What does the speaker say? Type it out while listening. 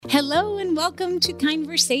Hello and welcome to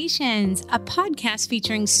Kindversations, a podcast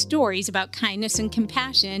featuring stories about kindness and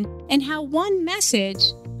compassion and how one message,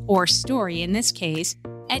 or story in this case,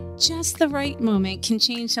 at just the right moment can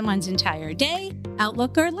change someone's entire day,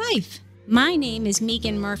 outlook, or life. My name is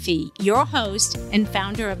Megan Murphy, your host and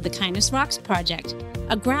founder of the Kindness Rocks Project,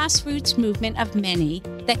 a grassroots movement of many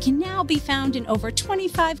that can now be found in over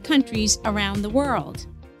 25 countries around the world.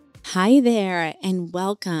 Hi there, and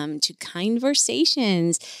welcome to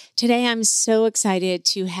Kindversations. Today, I'm so excited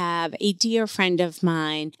to have a dear friend of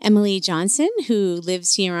mine, Emily Johnson, who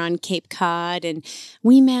lives here on Cape Cod, and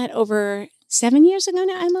we met over 7 years ago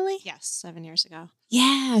now, Emily? Yes, 7 years ago.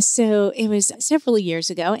 Yeah, so it was several years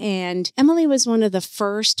ago, and Emily was one of the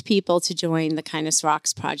first people to join the Kindness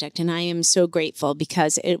Rocks Project, and I am so grateful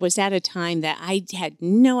because it was at a time that I had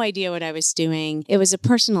no idea what I was doing. It was a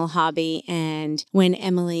personal hobby, and when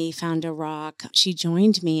Emily found a rock, she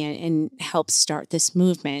joined me and helped start this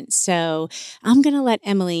movement. So I'm going to let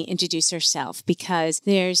Emily introduce herself because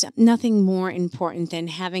there's nothing more important than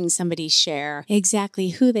having somebody share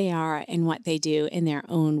exactly who they are and what they do in their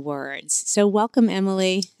own words. So welcome, Emily.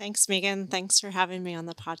 Thanks, Megan. Thanks for having me on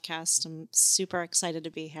the podcast. I'm super excited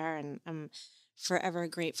to be here, and I'm forever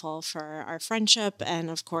grateful for our friendship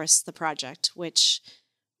and, of course, the project, which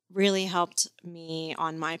really helped me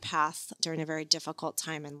on my path during a very difficult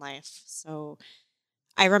time in life. So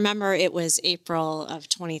I remember it was April of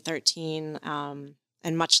 2013.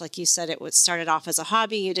 And much like you said, it was started off as a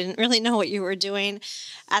hobby. You didn't really know what you were doing.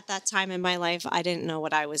 At that time in my life, I didn't know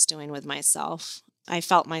what I was doing with myself. I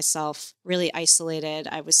felt myself really isolated.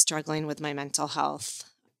 I was struggling with my mental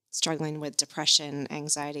health, struggling with depression,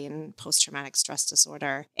 anxiety, and post-traumatic stress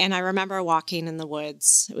disorder. And I remember walking in the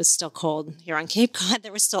woods. It was still cold here on Cape Cod.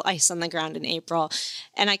 There was still ice on the ground in April.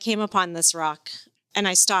 And I came upon this rock and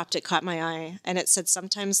I stopped. It caught my eye. And it said,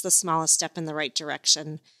 sometimes the smallest step in the right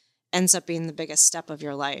direction ends up being the biggest step of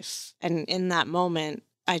your life. And in that moment,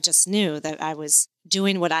 I just knew that I was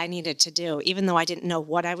doing what I needed to do. Even though I didn't know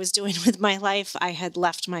what I was doing with my life, I had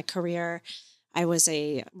left my career. I was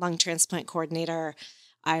a lung transplant coordinator.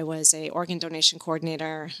 I was a organ donation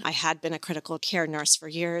coordinator. I had been a critical care nurse for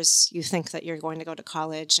years. You think that you're going to go to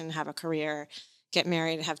college and have a career, get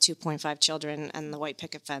married, have 2.5 children, and the white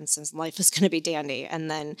picket fence, and life is going to be dandy.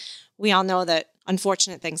 And then we all know that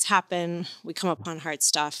unfortunate things happen. We come upon hard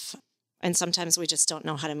stuff. And sometimes we just don't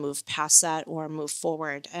know how to move past that or move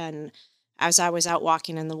forward. And as I was out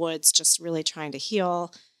walking in the woods, just really trying to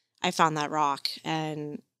heal, I found that rock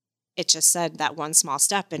and it just said that one small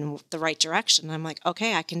step in the right direction. I'm like,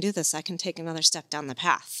 okay, I can do this. I can take another step down the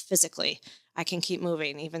path physically. I can keep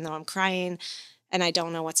moving, even though I'm crying and I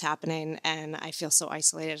don't know what's happening. And I feel so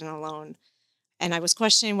isolated and alone. And I was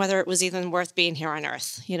questioning whether it was even worth being here on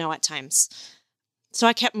earth, at times. So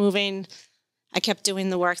I kept moving. I kept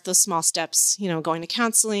doing the work, those small steps, going to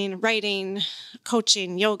counseling, writing,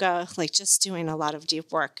 coaching, yoga, like just doing a lot of deep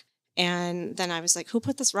work. And then I was like, who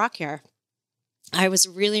put this rock here? I was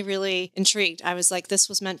really, really intrigued. I was like, this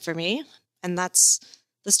was meant for me. And that's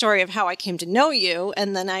the story of how I came to know you.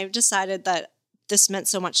 And then I decided that this meant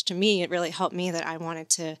so much to me. It really helped me that I wanted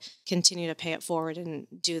to continue to pay it forward and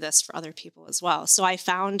do this for other people as well. So I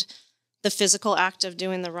found the physical act of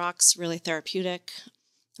doing the rocks really therapeutic.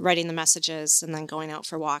 Writing the messages and then going out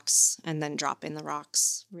for walks and then dropping the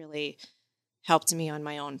rocks really helped me on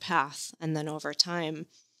my own path. And then over time,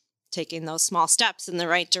 taking those small steps in the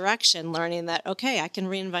right direction, learning that, okay, I can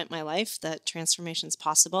reinvent my life, that transformation is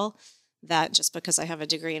possible, that just because I have a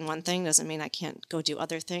degree in one thing doesn't mean I can't go do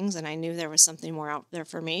other things. And I knew there was something more out there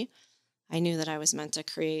for me. I knew that I was meant to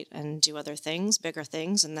create and do other things, bigger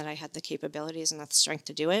things, and that I had the capabilities and the strength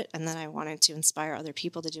to do it. And then I wanted to inspire other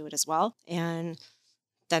people to do it as well. And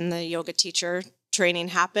then the yoga teacher training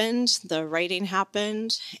happened, the writing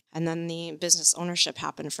happened, and then the business ownership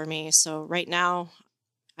happened for me. So right now,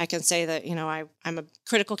 I can say that, I'm a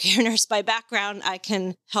critical care nurse by background. I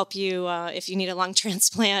can help you if you need a lung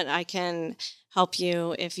transplant. I can help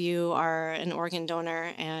you if you are an organ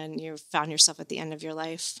donor and you've found yourself at the end of your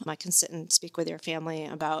life. I can sit and speak with your family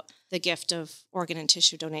about the gift of organ and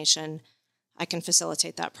tissue donation. I can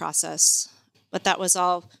facilitate that process. But that was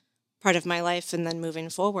all part of my life. And then moving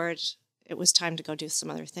forward, it was time to go do some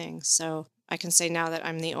other things. So I can say now that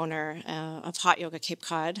I'm the owner of Hot Yoga Cape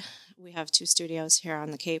Cod. We have 2 studios here on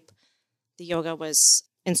the Cape. The yoga was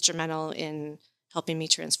instrumental in helping me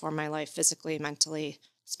transform my life physically, mentally,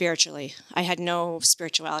 spiritually. I had no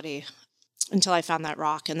spirituality until I found that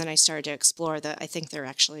rock. And then I started to explore that I think there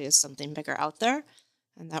actually is something bigger out there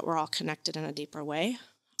and that we're all connected in a deeper way.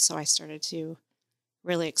 So I started to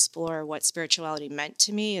really explore what spirituality meant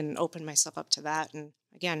to me and open myself up to that. And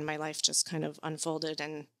again, my life just kind of unfolded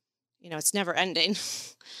and it's never ending.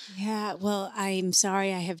 Yeah, well, I'm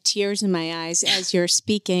sorry I have tears in my eyes as you're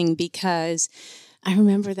speaking because I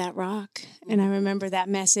remember that rock and I remember that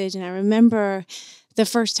message and I remember the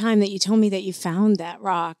first time that you told me that you found that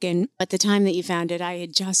rock. And at the time that you found it, I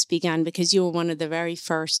had just begun because you were one of the very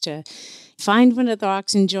first to find one of the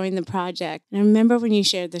rocks and join the project. And I remember when you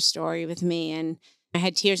shared the story with me, and I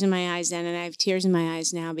had tears in my eyes then and I have tears in my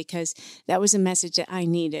eyes now because that was a message that I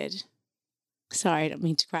needed. Sorry, I don't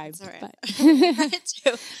mean to cry. It's all right.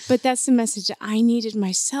 But, but that's the message that I needed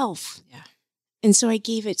myself. Yeah. And so I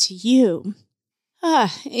gave it to you. And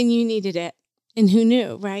you needed it. And who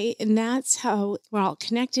knew, right? And that's how we're all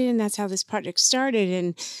connected. And that's how this project started.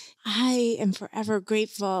 And I am forever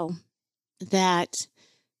grateful that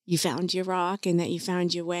you found your rock and that you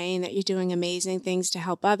found your way and that you're doing amazing things to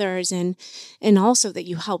help others. And also that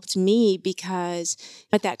you helped me because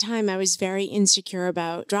at that time I was very insecure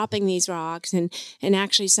about dropping these rocks. And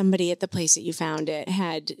actually somebody at the place that you found it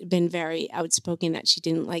had been very outspoken that she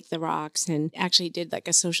didn't like the rocks and actually did like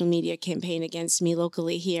a social media campaign against me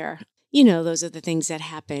locally here. Those are the things that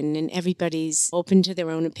happen and everybody's open to their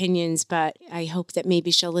own opinions, but I hope that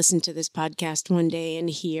maybe she'll listen to this podcast one day and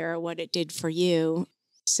hear what it did for you.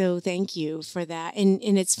 So thank you for that. And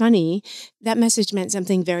it's funny, that message meant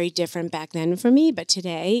something very different back then for me. But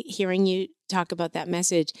today, hearing you talk about that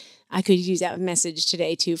message, I could use that message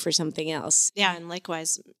today too for something else. Yeah. And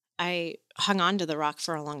likewise, I hung on to the rock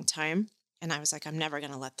for a long time and I was like, I'm never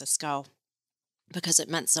going to let this go because it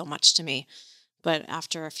meant so much to me. But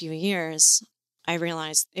after a few years, I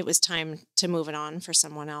realized it was time to move it on for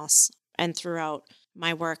someone else. And throughout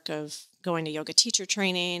my work of going to yoga teacher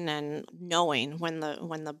training and knowing when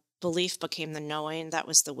the belief became the knowing, that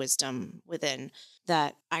was the wisdom within,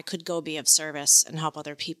 that I could go be of service and help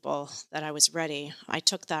other people, that I was ready. I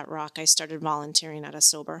took that rock. I started volunteering at a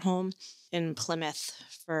sober home in Plymouth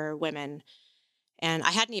for women. And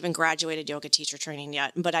I hadn't even graduated yoga teacher training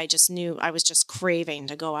yet, but I just knew I was just craving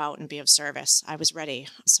to go out and be of service. I was ready.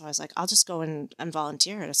 So I was like, I'll just go and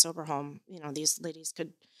volunteer at a sober home. These ladies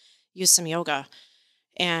could use some yoga.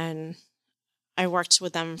 And I worked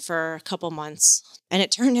with them for a couple months and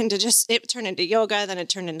it turned into yoga. Then it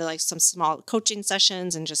turned into like some small coaching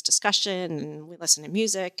sessions and just discussion, and we listened to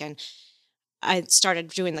music, and I started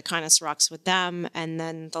doing the kindness rocks with them. And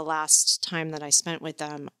then the last time that I spent with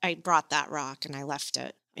them, I brought that rock and I left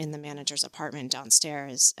it in the manager's apartment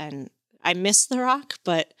downstairs. And I miss the rock,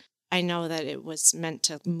 but I know that it was meant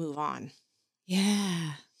to move on.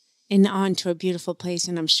 Yeah. And on to a beautiful place.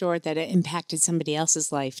 And I'm sure that it impacted somebody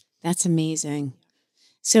else's life. That's amazing.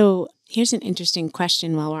 So here's an interesting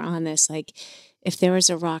question while we're on this. Like, if there was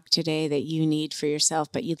a rock today that you need for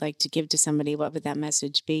yourself, but you'd like to give to somebody, what would that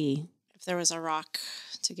message be? If there was a rock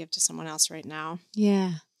to give to someone else right now.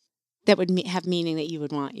 Yeah. That would have meaning that you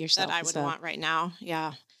would want yourself. That I would want right now.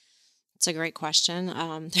 Yeah. It's a great question.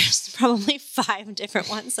 There's probably 5 different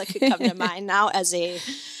ones that could come to mind now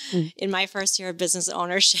in my first year of business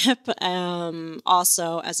ownership.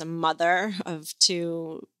 Also as a mother of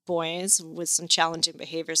 2 boys with some challenging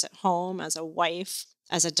behaviors at home, as a wife,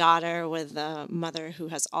 as a daughter with a mother who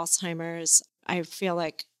has Alzheimer's. I feel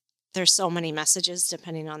like there's so many messages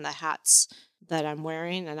depending on the hats that I'm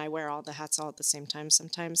wearing, and I wear all the hats all at the same time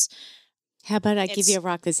sometimes. How about I give you a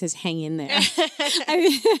rock that says hang in there?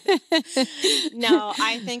 No,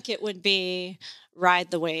 I think it would be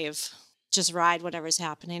ride the wave. Just ride whatever's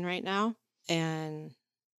happening right now and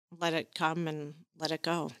let it come and let it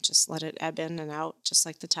go. Just let it ebb in and out, just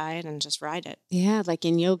like the tide, and just ride it. Yeah, like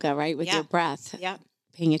in yoga, right? With your breath. Yep.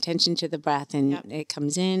 Paying attention to the breath, and it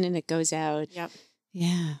comes in and it goes out. Yep.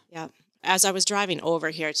 Yeah. Yep. As I was driving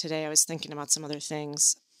over here today, I was thinking about some other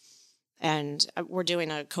things. And we're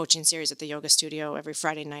doing a coaching series at the yoga studio. Every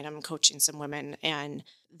Friday night, I'm coaching some women. And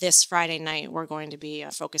this Friday night, we're going to be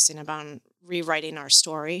focusing on rewriting our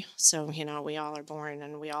story. So, we all are born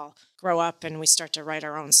and we all grow up and we start to write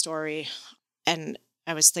our own story. And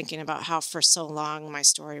I was thinking about how for so long my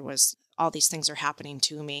story was all these things are happening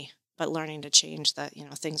to me, but learning to change that,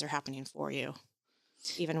 things are happening for you,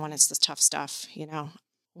 even when it's the tough stuff,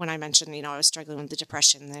 When I mentioned, I was struggling with the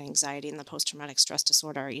depression, the anxiety, and the post-traumatic stress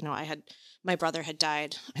disorder, my brother had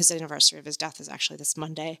died. His anniversary of his death is actually this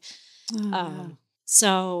Monday.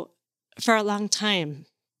 So for a long time,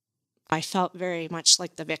 I felt very much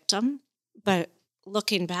like the victim. But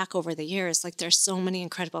looking back over the years, like there's so many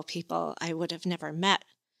incredible people I would have never met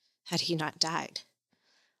had he not died.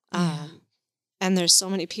 And there's so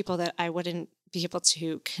many people that I wouldn't be able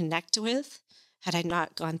to connect with had I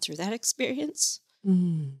not gone through that experience.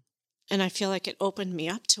 Mm. And I feel like it opened me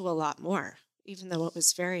up to a lot more, even though it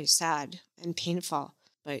was very sad and painful.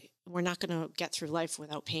 But we're not going to get through life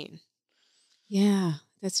without pain. Yeah,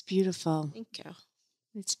 that's beautiful. Thank you.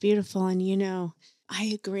 It's beautiful. And, I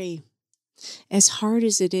agree. As hard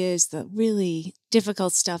as it is, the really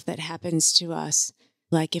difficult stuff that happens to us,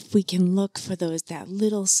 like if we can look for that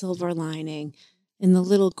little silver lining and the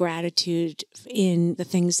little gratitude in the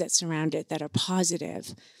things that surround it that are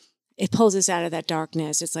positive, it pulls us out of that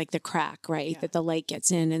darkness. It's like the crack, right? That the light gets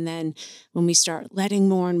in. And then when we start letting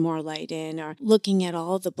more and more light in, or looking at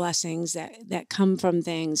all the blessings that come from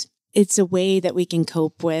things, it's a way that we can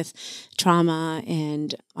cope with trauma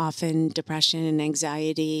and often depression and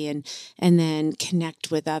anxiety, and then connect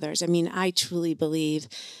with others. I mean, I truly believe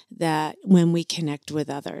that when we connect with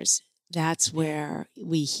others, that's where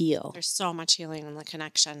we heal. There's so much healing in the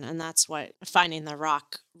connection. And that's what finding the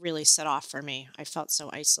rock really set off for me. I felt so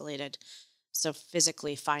isolated. So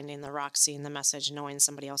physically finding the rock, seeing the message, knowing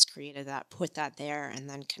somebody else created that, put that there, and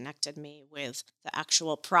then connected me with the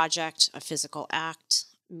actual project, a physical act,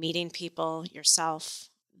 meeting people, yourself.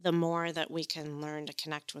 The more that we can learn to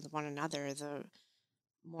connect with one another, the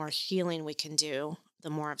more healing we can do, the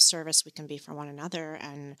more of service we can be for one another,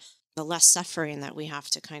 and the less suffering that we have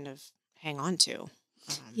to kind of hang on to.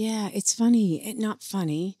 Yeah, it's funny. Not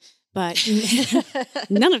funny, but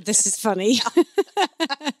none of this is funny.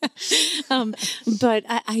 But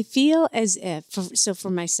I feel as if, for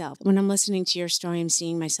myself, when I'm listening to your story, I'm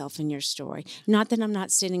seeing myself in your story. Not that I'm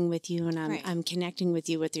not sitting with you and I'm connecting with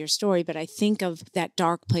you with your story, but I think of that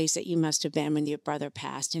dark place that you must have been when your brother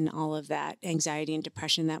passed, and all of that anxiety and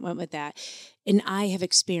depression that went with that. And I have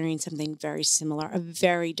experienced something very similar, a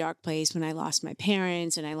very dark place when I lost my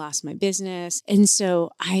parents and I lost my business. And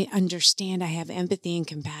so I understand, I have empathy and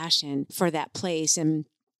compassion for that place. And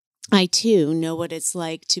I too know what it's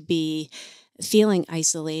like to be feeling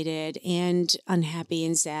isolated and unhappy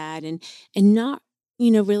and sad, and not,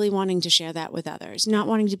 really wanting to share that with others, not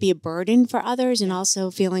wanting to be a burden for others, and also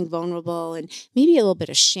feeling vulnerable and maybe a little bit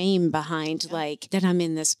of shame behind like that I'm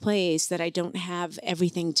in this place, that I don't have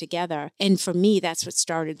everything together. And for me, that's what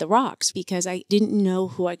started the rocks, because I didn't know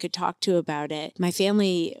who I could talk to about it. My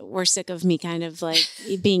family were sick of me kind of like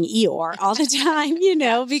being Eeyore all the time,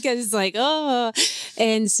 because it's like, oh.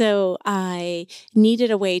 And so I needed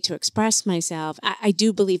a way to express myself. I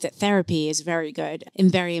do believe that therapy is very good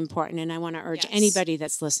and very important. And I want to urge anybody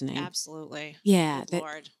that's listening. Absolutely. Yeah.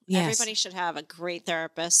 Lord. Yes. Everybody should have a great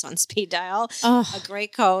therapist on speed dial, Oh, a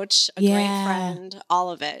great coach, a great friend, all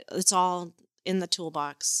of it. It's all in the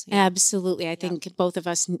toolbox. Absolutely. I think both of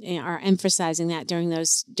us are emphasizing that during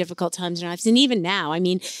those difficult times in our lives. And even now, I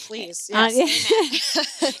mean, please. Yes.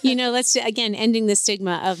 Let's, again, ending the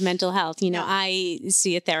stigma of mental health. I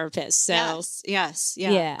see a therapist. So yes.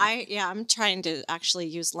 Yeah. I'm trying to actually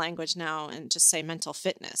use language now and just say mental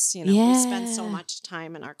fitness. We spend so much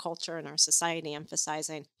time in our culture and our society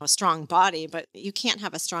emphasizing a strong body, but you can't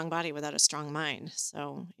have a strong body without a strong mind.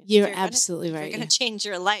 So you're absolutely right. If you're going to change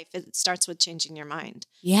your life, it starts with changing your mind.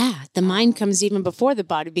 Yeah. The mind comes even before the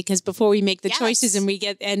body, because before we make the choices and we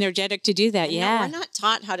get energetic to do that. We're not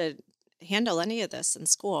taught how to handle any of this in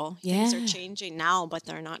school. Things are changing now, but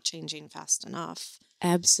they're not changing fast enough.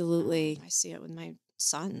 Absolutely. I see it with my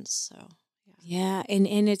sons. So yeah. And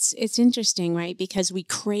it's interesting, right? Because we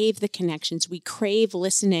crave the connections. We crave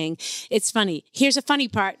listening. It's funny. Here's a funny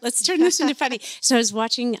part. Let's turn this into funny. So I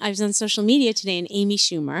was on social media today, and Amy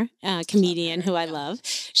Schumer, a comedian who I love,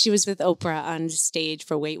 she was with Oprah on stage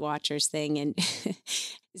for Weight Watchers thing. And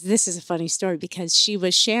this is a funny story, because she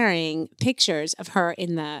was sharing pictures of her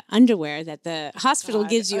in the underwear that the hospital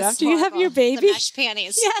gives you after you have your baby. The mesh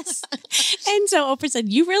panties. Yes. And so Oprah said,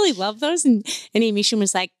 "You really love those?" And Amy Schumer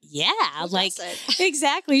was like, "Yeah,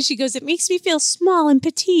 exactly." She goes, "It makes me feel small and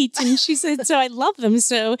petite." And she said, "So I love them."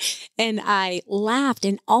 So, and I laughed,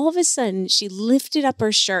 and all of a sudden she lifted up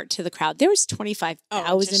her shirt to the crowd. There was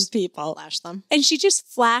 25,000 people. Flashed them. And she just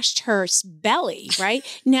flashed her belly, right?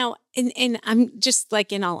 Now, and I'm just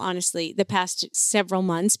like, in all honesty, the past several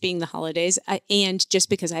months, being the holidays, and just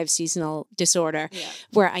because I have seasonal disorder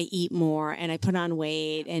where I eat more and I put on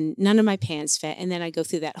weight and none of my pants fit. And then I go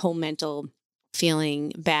through that whole mental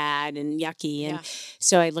feeling bad and yucky. And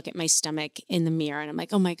so I look at my stomach in the mirror and I'm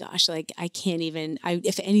like, oh my gosh, like I can't even,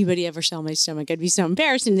 if anybody ever saw my stomach, I'd be so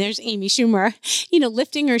embarrassed. And there's Amy Schumer,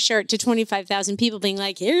 lifting her shirt to 25,000 people being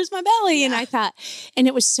like, here's my belly. And I thought, and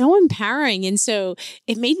it was so empowering. And so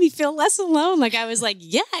it made me feel less alone. Like I was like,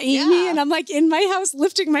 yeah, Amy. And I'm like in my house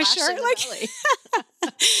lifting my shirt. Like,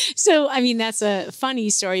 so, I mean, that's a funny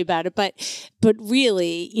story about it, but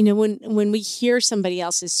really, when we hear somebody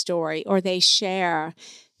else's story or they share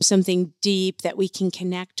something deep that we can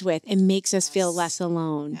connect with, it makes us feel less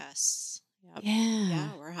alone. Yes. Yep. Yeah. Yeah.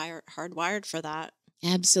 We're hardwired for that.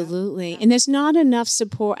 Absolutely. And there's not enough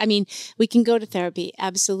support. I mean, we can go to therapy.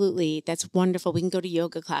 Absolutely. That's wonderful. We can go to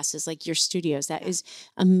yoga classes like your studios. That is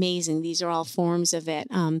amazing. These are all forms of it.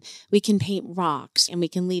 We can paint rocks and we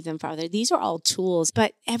can leave them for other. These are all tools,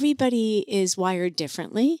 but everybody is wired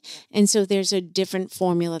differently. And so there's a different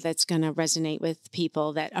formula that's going to resonate with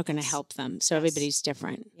people that are going to help them. So everybody's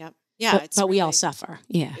different. Yep. Yeah. But we all suffer.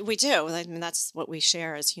 Yeah. We do. I mean, that's what we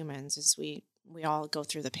share as humans is we all go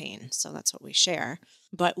through the pain. So that's what we share.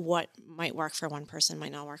 But what might work for one person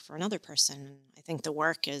might not work for another person. And I think the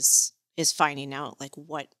work is finding out, like,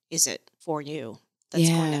 what is it for you that's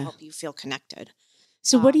going to help you feel connected.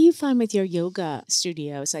 So what do you find with your yoga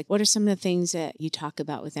studios? Like, what are some of the things that you talk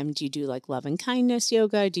about with them? Do you do like love and kindness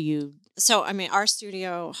yoga? Do you? So, I mean, our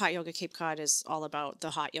studio, Hot Yoga Cape Cod, is all about the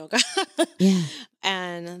hot yoga. Yeah.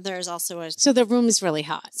 And there's also So the room is really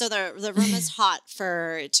hot. So the room is hot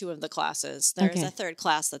for 2 of the classes. There's a third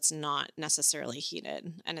class that's not necessarily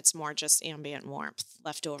heated, and it's more just ambient warmth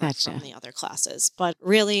left over from the other classes. But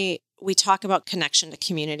really, we talk about connection to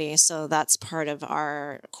community. So that's part of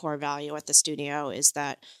our core value at the studio is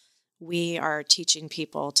that we are teaching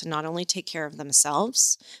people to not only take care of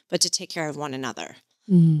themselves, but to take care of one another.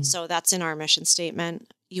 So that's in our mission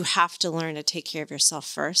statement. You have to learn to take care of yourself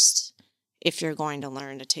first if you're going to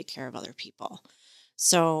learn to take care of other people.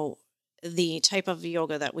 So the type of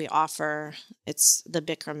yoga that we offer, it's the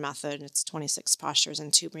Bikram method. It's 26 postures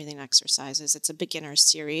and 2 breathing exercises. It's a beginner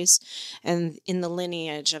series. And in the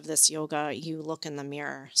lineage of this yoga, you look in the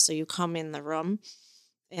mirror. So you come in the room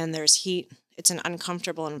and there's heat. It's an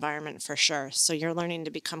uncomfortable environment for sure. So you're learning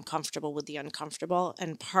to become comfortable with the uncomfortable.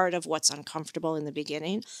 And part of what's uncomfortable in the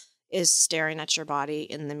beginning is staring at your body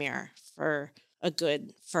in the mirror for a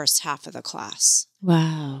good first half of the class.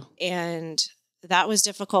 Wow. And that was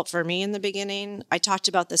difficult for me in the beginning. I talked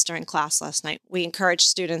about this during class last night. We encourage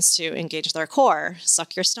students to engage their core,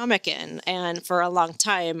 suck your stomach in. And for a long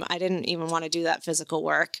time, I didn't even want to do that physical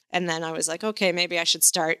work. And then I was like, okay, maybe I should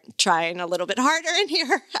start trying a little bit harder in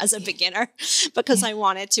here as a beginner because I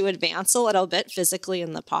wanted to advance a little bit physically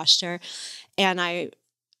in the posture. And I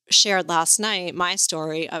shared last night my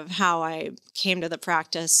story of how I came to the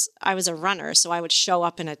practice. I was a runner, so I would show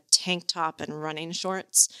up in a tank top and running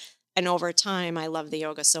shorts. And over time, I loved the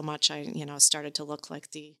yoga so much, I, started to look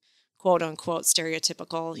like the quote unquote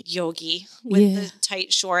stereotypical yogi with the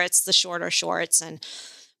tight shorts, the shorter shorts.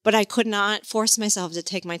 But I could not force myself to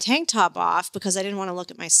take my tank top off because I didn't want to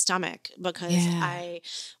look at my stomach because I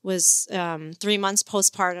was 3 months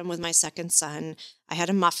postpartum with my second son. I had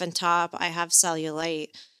a muffin top. I have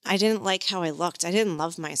cellulite. I didn't like how I looked. I didn't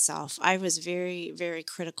love myself. I was very, very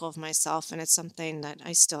critical of myself. And it's something that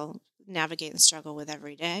I still navigate and struggle with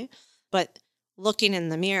every day. But looking in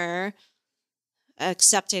the mirror,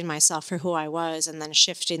 accepting myself for who I was, and then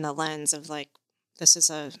shifting the lens of like, this is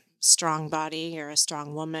a strong body, you're a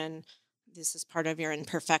strong woman, this is part of your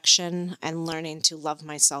imperfection, and learning to love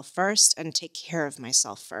myself first and take care of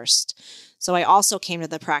myself first. So I also came to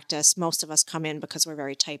the practice. Most of us come in because we're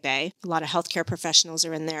very type A. A lot of healthcare professionals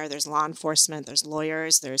are in there. There's law enforcement, there's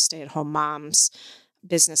lawyers, there's stay-at-home moms,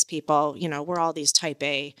 business people. We're all these type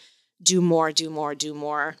A. Do more, do more, do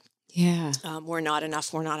more. Yeah. We're not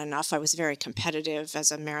enough. We're not enough. I was very competitive as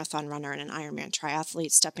a marathon runner and an Ironman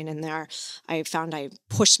triathlete. Stepping in there, I found I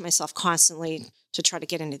pushed myself constantly to try to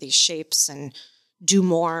get into these shapes and do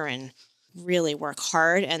more and really work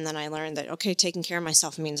hard. And then I learned that, okay, taking care of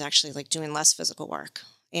myself means actually like doing less physical work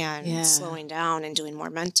and slowing down and doing more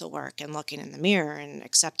mental work and looking in the mirror and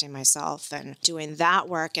accepting myself and doing that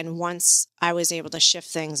work. And once I was able to shift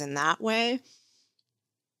things in that way,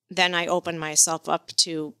 then I opened myself up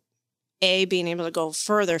to being able to go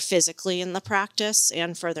further physically in the practice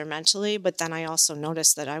and further mentally. But then I also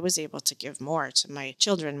noticed that I was able to give more to my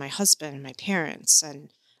children, my husband, my parents. And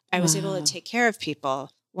I was able to take care of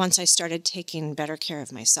people once I started taking better care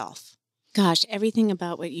of myself. Gosh, everything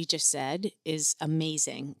about what you just said is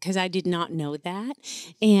amazing because I did not know that.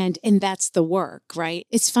 And that's the work, right?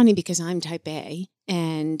 It's funny because I'm type A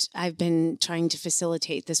and I've been trying to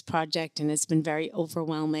facilitate this project and it's been very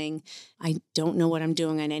overwhelming. I don't know what I'm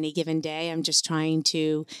doing on any given day. I'm just trying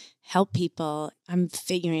to help people. I'm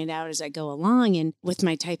figuring it out as I go along. And with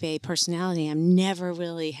my type A personality, I'm never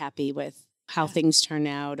really happy with how things turn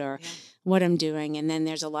out or what I'm doing. And then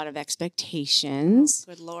there's a lot of expectations.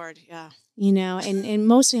 Oh, good Lord. Yeah. And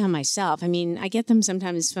mostly on myself. I mean, I get them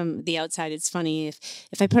sometimes from the outside. It's funny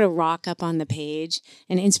if I put a rock up on the page,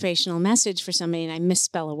 an inspirational message for somebody, and I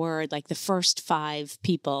misspell a word, like the first 5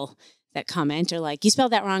 people that comment are like, you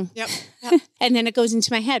spelled that wrong. Yep. Yep. And then it goes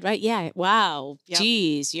into my head, right? Yeah. Wow. Yep.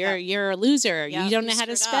 Geez, you're a loser. Yep. You don't know how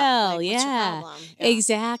to spell. Like, what's your problem?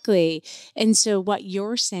 Exactly. And so what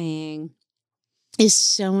you're saying is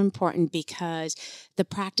so important because the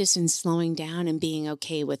practice in slowing down and being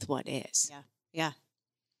okay with what is. Yeah. Yeah.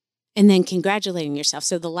 And then congratulating yourself.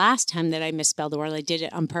 So the last time that I misspelled a word, I did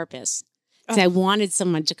it on purpose. Because I wanted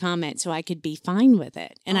someone to comment so I could be fine with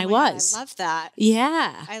it. And I was. God, I love that.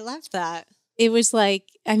 Yeah. I love that. It was like,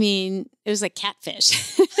 it was like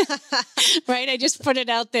catfish, right? I just put it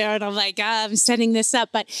out there and I'm like, I'm setting this up.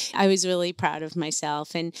 But I was really proud of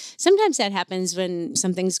myself. And sometimes that happens when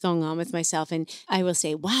something's going on with myself. And I will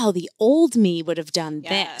say, wow, the old me would have done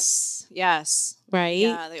this. Yes. Right?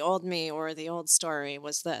 Yeah, the old me or the old story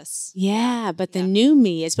was this. Yeah, but the new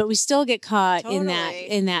me is, but we still get caught Totally.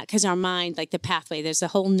 in that because our mind, like the pathway, there's a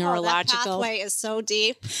whole neurological. That pathway is so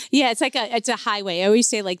deep. Yeah, it's like it's a highway. I always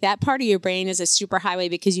say like that part of your brain is a super highway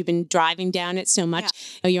because you've been driving down it so much.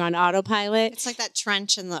 Yeah. You're on autopilot. It's like that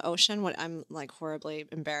trench in the ocean. I'm like horribly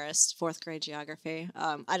embarrassed. 4th grade geography.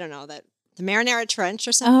 I don't know that. The Marinara Trench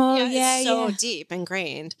or something. Oh, it's so deep,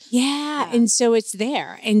 ingrained. Yeah. And so it's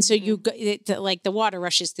there. And so you go, like the water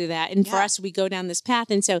rushes through that. And for us, we go down this path.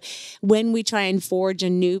 And so when we try and forge a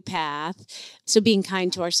new path, so being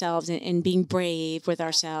kind to ourselves and being brave with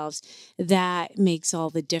ourselves, that makes all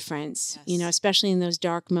the difference, especially in those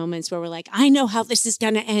dark moments where we're like, I know how this is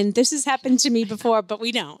going to end. This has happened to me before, but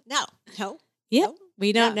we don't. No. Yep. No.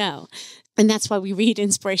 We don't know. And that's why we read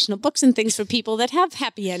inspirational books and things for people that have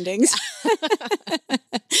happy endings.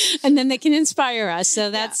 And then they can inspire us. So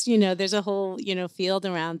that's, there's a whole, field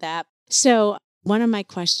around that. So one of my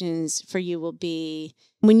questions for you will be,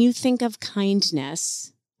 when you think of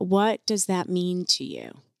kindness, what does that mean to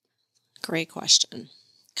you? Great question.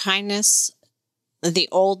 Kindness, the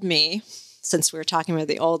old me, since we were talking about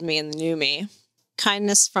the old me and the new me,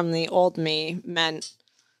 kindness from the old me meant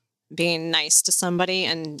being nice to somebody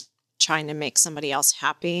and trying to make somebody else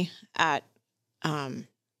happy at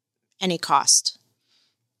any cost.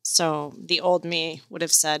 So the old me would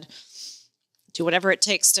have said, do whatever it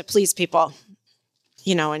takes to please people,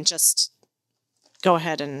 and just go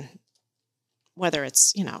ahead and whether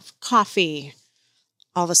it's, coffee,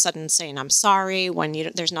 all of a sudden saying, I'm sorry when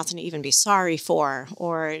there's nothing to even be sorry for,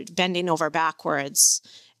 or bending over backwards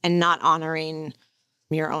and not honoring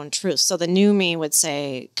your own truth. So the new me would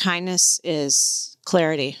say, kindness is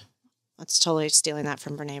clarity. That's totally stealing that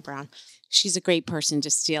from Brene Brown. She's a great person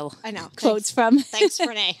to steal quotes Thanks. from. Thanks,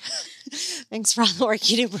 Brene. Thanks for all the work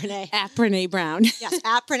you do, Brene. At Brene Brown. Yes,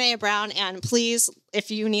 at Brene Brown. And please,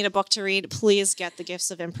 if you need a book to read, please get The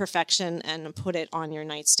Gifts of Imperfection and put it on your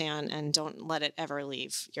nightstand and don't let it ever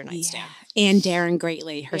leave your nightstand. Yeah. And Darren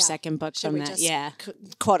Greatly, her second book from that.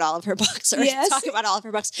 Quote all of her books or talk about all of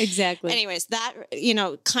her books. Exactly. Anyways, that,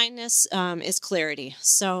 kindness is clarity.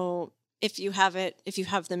 So if you have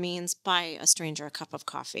the means, buy a stranger a cup of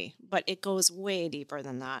coffee. But it goes way deeper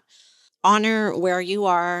than that. Honor where you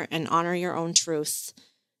are and honor your own truth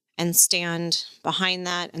and stand behind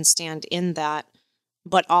that and stand in that,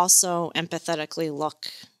 but also empathetically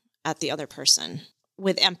look at the other person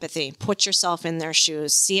with empathy. Put yourself in their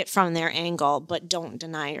shoes, see it from their angle, but don't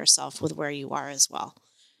deny yourself with where you are as well.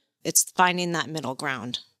 It's finding that middle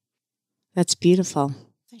ground. That's beautiful.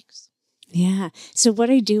 Thanks. Yeah. So what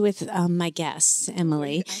I do with my guests,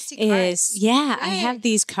 Emily, is, I have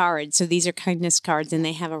these cards. So these are kindness cards and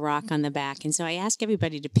they have a rock on the back. And so I ask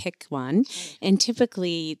everybody to pick one. And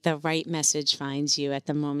typically the right message finds you at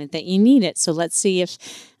the moment that you need it. So let's see if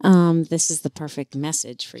this is the perfect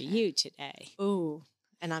message for you today. Ooh,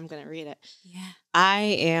 and I'm going to read it. Yeah. I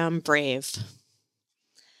am brave.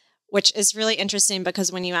 Which is really interesting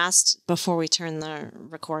because when you asked before we turned the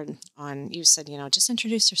record on, you said, just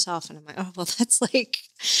introduce yourself. And I'm like, oh, well, that's like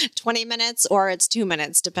 20 minutes or it's 2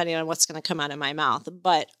 minutes, depending on what's going to come out of my mouth.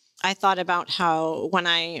 But I thought about how when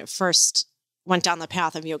I first went down the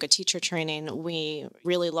path of yoga teacher training, we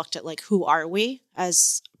really looked at like, who are we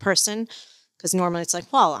as a person? Because normally it's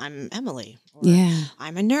like, well, I'm Emily, or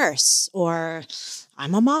I'm a nurse, or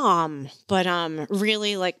I'm a mom. But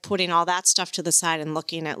really like putting all that stuff to the side and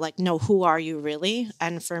looking at like, no, who are you really?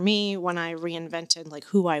 And for me, when I reinvented like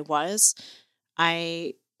who I was,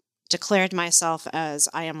 I declared myself as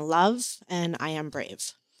I am love and I am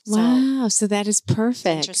brave. Wow. So that is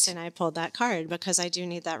perfect. Interesting. I pulled that card because I do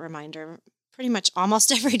need that reminder pretty much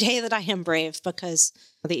almost every day that I am brave, because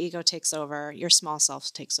the ego takes over, your small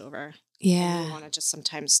self takes over. Yeah. And you want to just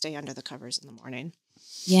sometimes stay under the covers in the morning.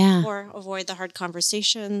 Yeah. Or avoid the hard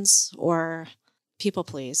conversations or people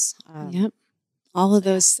please. Yep. All of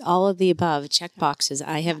those, all of the above check boxes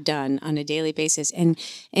I have done on a daily basis. And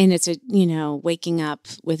it's waking up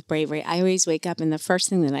with bravery. I always wake up and the first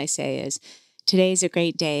thing that I say is, today's a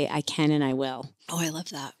great day. I can and I will. Oh, I love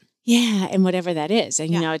that. Yeah. And whatever that is.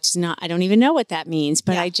 And, it's not, I don't even know what that means,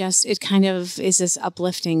 but it kind of is this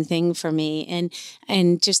uplifting thing for me.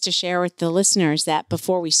 And just to share with the listeners that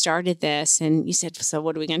before we started this, and you said, so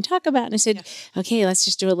what are we going to talk about? And I said, okay, let's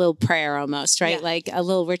just do a little prayer almost, right? Like a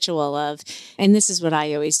little ritual and this is what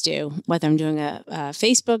I always do, whether I'm doing a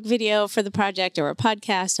Facebook video for the project or a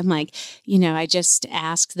podcast. I'm like, I just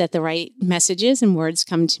ask that the right messages and words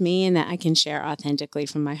come to me and that I can share authentically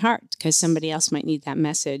from my heart, because somebody else might need that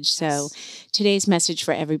message. So today's message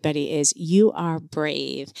for everybody is, you are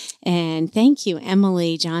brave. And thank you,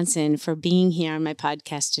 Emily Johnson, for being here on my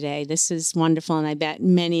podcast today. This is wonderful. And I bet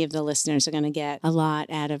many of the listeners are going to get a lot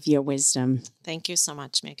out of your wisdom. Thank you so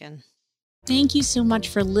much, Megan. Thank you so much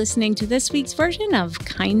for listening to this week's version of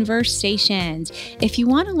Kindversations. If you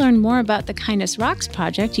want to learn more about the Kindness Rocks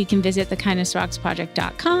Project, you can visit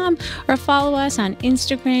thekindnessrocksproject.com or follow us on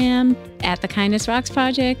Instagram at The Kindness Rocks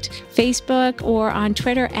Project, Facebook, or on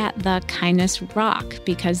Twitter at The Kindness Rock,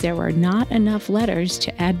 because there were not enough letters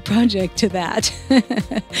to add project to that.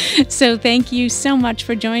 So thank you so much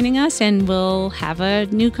for joining us, and we'll have a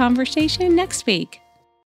new conversation next week.